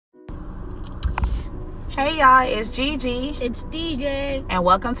Hey y'all, it's Gigi. It's DJ. And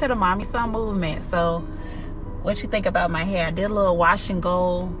welcome to the MommySonMovement. So, what you think about my hair? I did a little wash and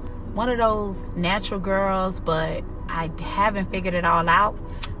go. One of those natural girls, but I haven't figured it all out.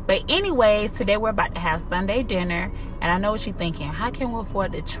 But anyways, today we're about to have Sunday dinner. And I know what you're thinking. How can we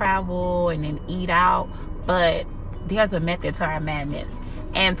afford to travel and then eat out? But there's a method to our madness.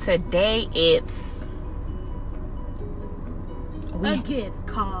 And today it's... a gift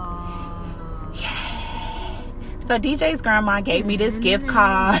card. So DJ's grandma gave me this gift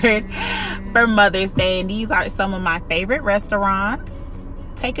card for Mother's Day, and these are some of my favorite restaurants.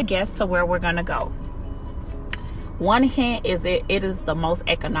 Take a guess to where we're gonna go. One hint is it is the most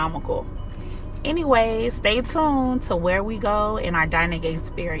economical. Anyway, stay tuned to where we go in our dining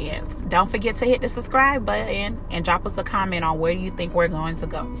experience. Don't forget to hit the subscribe button and drop us a comment on where you think we're going to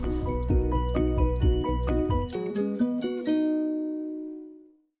go.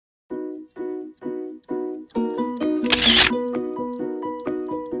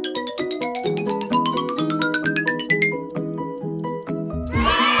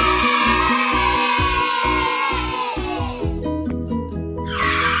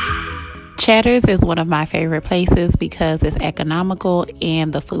 Cheddars is one of my favorite places because it's economical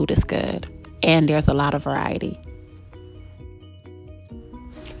and the food is good. And there's a lot of variety.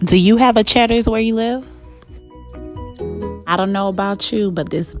 Do you have a Cheddars where you live? I don't know about you,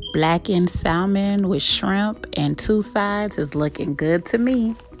 but this blackened salmon with shrimp and 2 sides is looking good to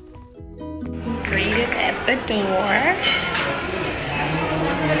me. Greeted at the door.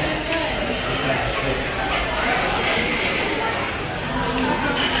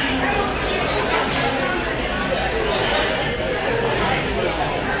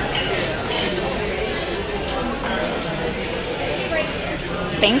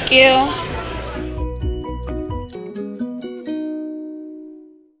 Thank you.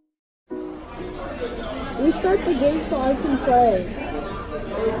 Restart the game so I can play.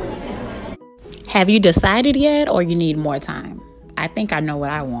 Have you decided yet, or you need more time? I think I know what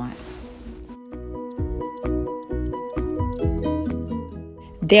I want.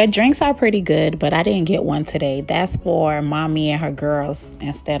 Their drinks are pretty good, but I didn't get one today. That's for mommy and her girls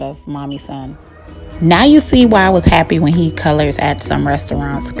instead of mommy son. Now you see why I was happy when he colors at some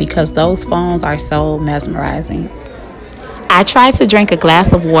restaurants, because those phones are so mesmerizing. I try to drink a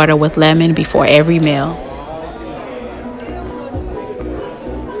glass of water with lemon before every meal.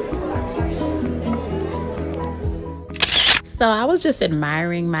 So I was just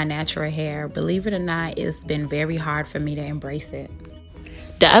admiring my natural hair. Believe it or not, it's been very hard for me to embrace it.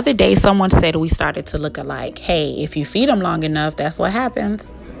 The other day, someone said we started to look alike. Hey, if you feed them long enough, that's what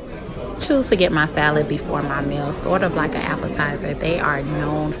happens. Choose to get my salad before my meal, sort of like an appetizer. They are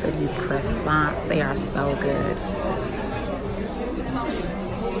known for these croissants. They are so good.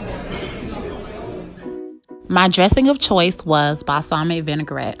 My dressing of choice was balsamic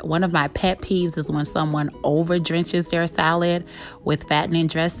vinaigrette. One of my pet peeves is when someone over drenches their salad with fattening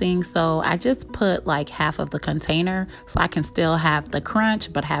dressing. So I just put like half of the container so I can still have the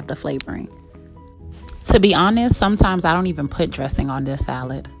crunch but have the flavoring. To be honest, sometimes I don't even put dressing on this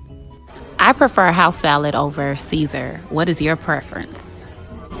salad. I prefer house salad over Caesar. What is your preference?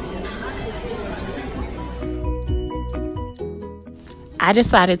 I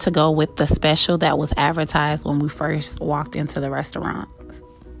decided to go with the special that was advertised when we first walked into the restaurant.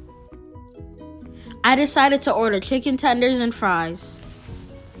 I decided to order chicken tenders and fries.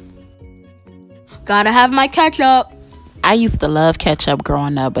 Gotta have my ketchup. I used to love ketchup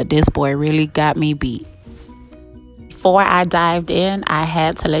growing up, but this boy really got me beat. Before I dived in, I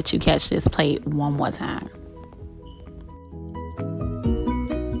had to let you catch this plate one more time.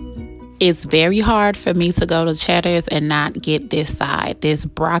 It's very hard for me to go to Cheddars and not get this side. This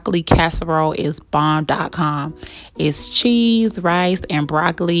broccoli casserole is bomb.com. It's cheese, rice, and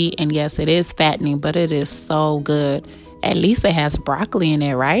broccoli. And yes, it is fattening, but it is so good. At least it has broccoli in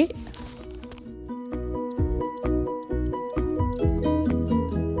it, right?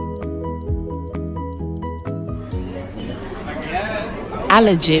 I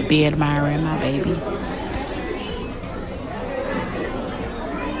legit be admiring my baby.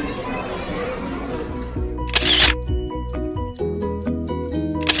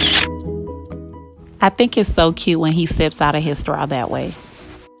 I think it's so cute when he sips out of his straw that way.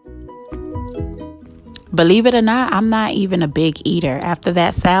 Believe it or not, I'm not even a big eater. After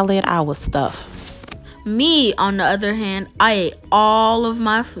that salad, I was stuffed. Me, on the other hand, I ate all of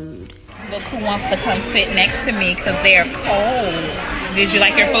my food. Look who wants to come sit next to me because they're cold. Did you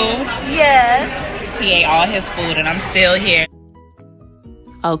like your food? Yes. He ate all his food and I'm still here.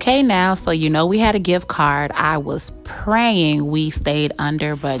 Okay, now, so you know we had a gift card. I was praying we stayed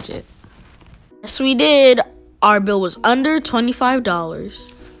under budget. Yes, we did. Our bill was under $25.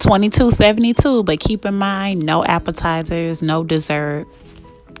 $22.72, but keep in mind, no appetizers, no dessert.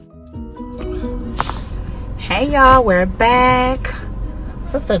 Hey y'all, we're back.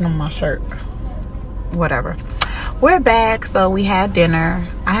 What's that on my shirt? Whatever. We're back. So we had dinner.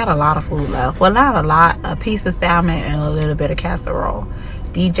 I had a lot of food left. Well, not a lot. A piece of salmon and a little bit of casserole.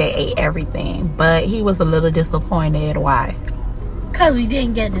 DJ ate everything, but he was a little disappointed. Why? Because we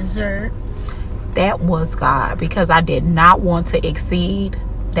didn't get dessert. That was God, because I did not want to exceed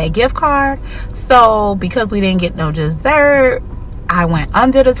that gift card. So because we didn't get no dessert, I went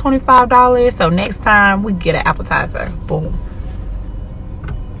under the $25. So next time we get an appetizer. Boom.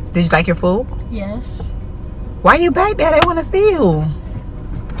 Did you like your food? Yes. Why you back there? They want to see you.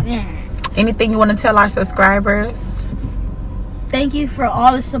 Yeah. Anything you want to tell our subscribers? Thank you for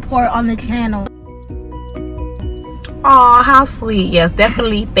all the support on the channel. Oh, how sweet. Yes,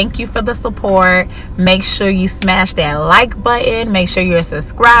 definitely. Thank you for the support. Make sure you smash that like button. Make sure you're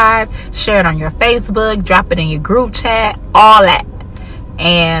subscribed. Share it on your Facebook. Drop it in your group chat. All that.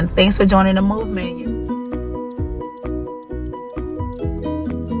 And thanks for joining the movement.